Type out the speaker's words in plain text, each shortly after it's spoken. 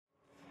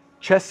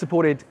Chest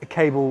supported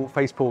cable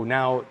face pull.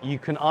 Now you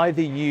can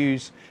either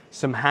use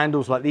some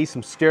handles like these,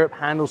 some stirrup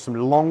handles, some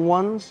long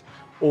ones,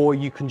 or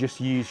you can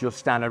just use your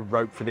standard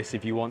rope for this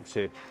if you want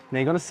to. Now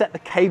you're gonna set the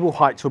cable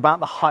height to about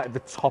the height of the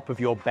top of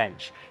your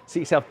bench. Sit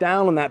yourself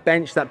down on that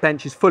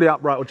bench is fully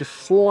upright or just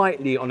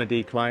slightly on a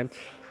decline.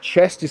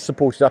 Chest is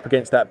supported up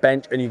against that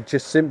bench, and you're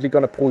just simply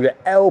gonna pull your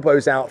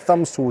elbows out,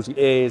 thumbs towards your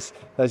ears.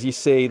 As you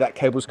see, that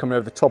cable's coming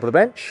over the top of the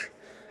bench,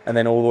 and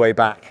then all the way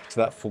back to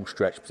that full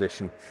stretch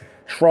position.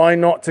 Try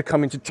not to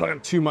come into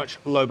too much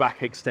low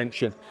back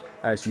extension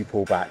as you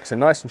pull back. So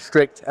nice and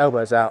strict,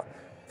 elbows out,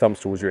 thumbs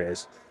towards your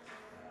ears.